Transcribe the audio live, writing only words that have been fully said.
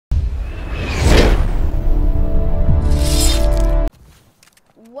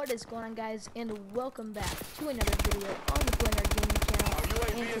What is going on, guys, and welcome back to another video on the Blender Gaming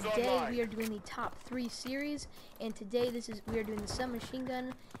channel. And today we are doing the top 3 series, and today we are doing the submachine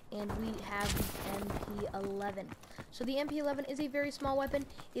gun, and we have the MP11. So the MP11 is a very small weapon.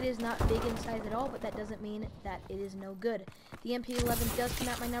 It is not big in size at all, but that doesn't mean that it is no good. The MP11 does come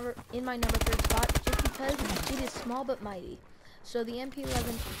out in my number 3rd spot just because it is small but mighty. So the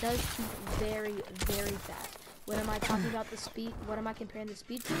MP11 does shoot very, very fast. What am I talking about the speed? What am I comparing the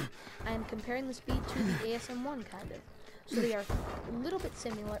speed to? I am comparing the speed to the ASM-1, kind of. So they are a little bit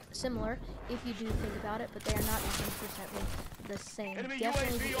similar if you do think about it, but they are not 100% the same.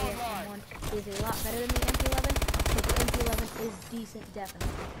 Definitely the ASM-1 is a lot better than the MP11, but the MP11 is decent,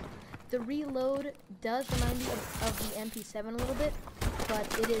 definitely. The reload does remind me of the MP7 a little bit,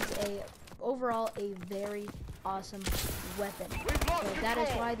 but it is overall a very awesome weapon. So that is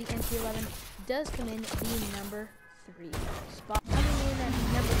why the MP11 does come in the number 3 spot. Coming in at the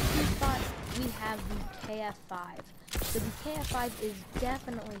number 2 spot, we have the KF5. So the KF5 is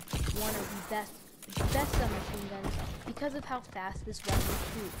definitely one of the best submachine guns because of how fast this weapon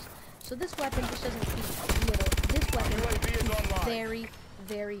shoots. So this weapon just doesn't shoot little. This weapon shoots very,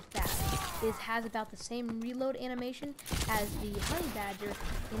 very fast. It has about the same reload animation as the Honey Badger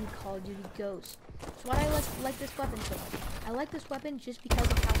in Call of Duty Ghosts. So why do I like this weapon so much? I like this weapon just because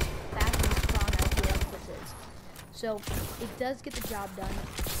of how fast and strong I feel like this is. So it does get the job done.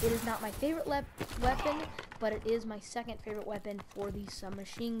 It is not my favorite weapon, but it is my 2nd favorite weapon for the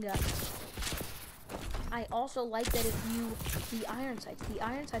submachine gun. I also like that the iron sights. The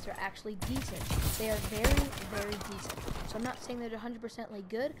iron sights are actually decent. They are very, very decent. So I'm not saying they're 100%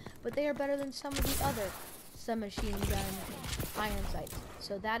 good, but they are better than some of the other submachine gun iron sights.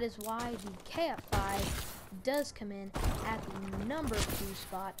 So that is why the KF5 does come in at the number 2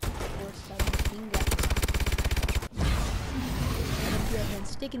 spot for submachine guns. And if you have been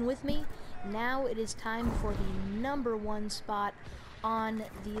sticking with me, now it is time for the number 1 spot on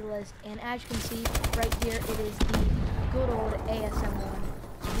the list. And as you can see right here, it is the good old ASM-1.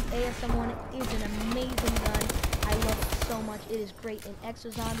 The ASM-1 is an amazing gun. I love it so much. It is great in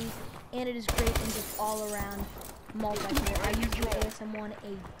Exo Zombies, and it is great in just all-around multiplayer. I use the ASM-1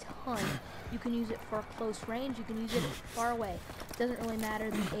 a ton. You can use it for close range. You can use it far away. It doesn't really matter.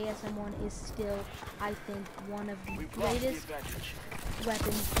 The ASM-1 is still, I think, one of the greatest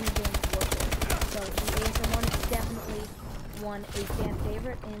weapons in Game of Warfare. So the ASM-1 is definitely a fan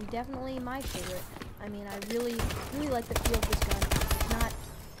favorite, and definitely my favorite. I mean, I really like the feel of this gun.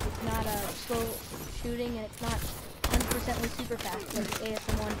 It's not a slow shooting, and it's not 100% super fast, but the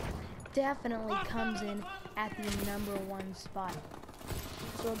ASM-1 definitely comes in at the number 1 spot.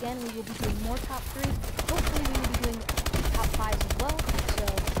 So again, we will be doing more top 3. Hopefully we will be doing top 5s as well, so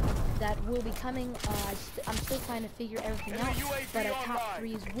that will be coming. I'm still trying to figure everything out, but our top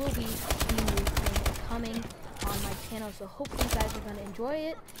 3s will be the new thing coming on my channel, so hopefully you guys are going to enjoy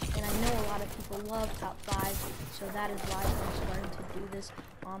it. And I know a lot of people love top 5, so that is why I'm starting to do this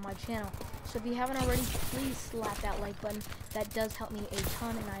on my channel. So if you haven't already, please slap that like button. That does help me a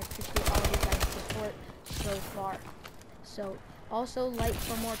ton, and I appreciate all of you guys' support so far. So also like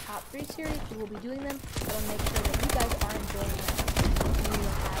for more top 3 series, we will be doing them, but I'll make sure that you guys are enjoying them. If you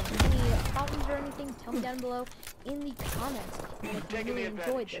have any problems or anything, tell me down below in the comments. And if you really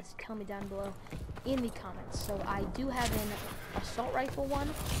enjoyed this, tell me down below in the comments. So I do have an assault rifle one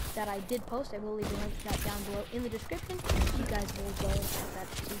that I did post. I will leave a link to that down below in the description. You guys will go and check that,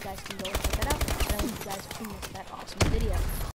 so you guys can go and check that out. And I want you guys to miss that awesome video.